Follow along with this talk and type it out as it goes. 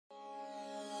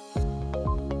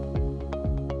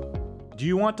Do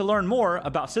you want to learn more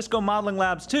about Cisco Modeling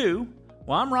Labs 2?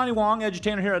 Well, I'm Ronnie Wong,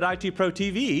 edutainer here at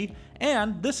ITProTV,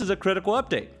 and this is a critical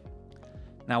update.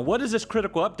 Now, what is this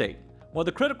critical update? Well,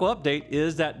 the critical update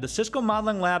is that the Cisco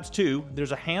Modeling Labs 2,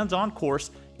 there's a hands-on course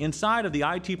inside of the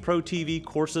ITProTV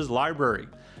courses library.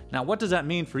 Now, what does that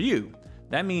mean for you?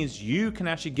 That means you can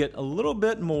actually get a little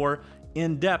bit more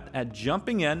in-depth at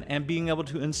jumping in and being able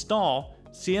to install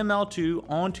CML2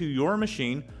 onto your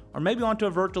machine or maybe onto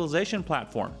a virtualization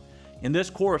platform. In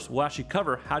this course, we'll actually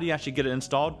cover how do you actually get it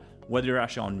installed, whether you're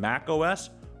actually on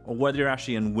macOS or whether you're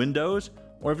actually in Windows,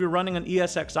 or if you're running an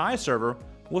ESXi server,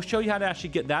 we'll show you how to actually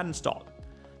get that installed.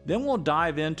 Then we'll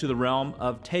dive into the realm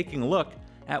of taking a look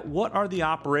at what are the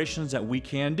operations that we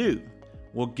can do.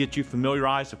 We'll get you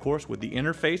familiarized, of course, with the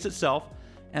interface itself,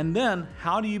 and then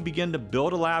how do you begin to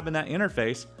build a lab in that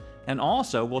interface, and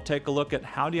also we'll take a look at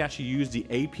how do you actually use the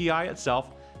API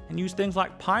itself and use things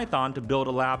like Python to build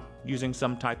a lab using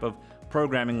some type of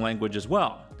programming language as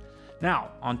well.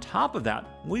 Now, on top of that,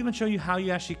 we'll even show you how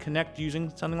you actually connect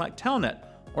using something like Telnet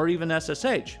or even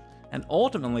SSH, and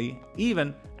ultimately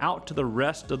even out to the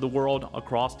rest of the world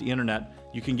across the internet.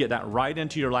 You can get that right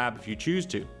into your lab if you choose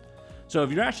to. So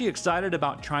if you're actually excited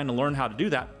about trying to learn how to do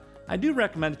that, I do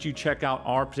recommend that you check out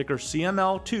our particular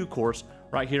CML2 course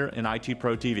right here in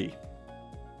ITProTV.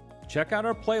 Check out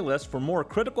our playlist for more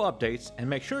critical updates and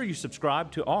make sure you subscribe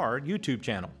to our YouTube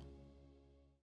channel.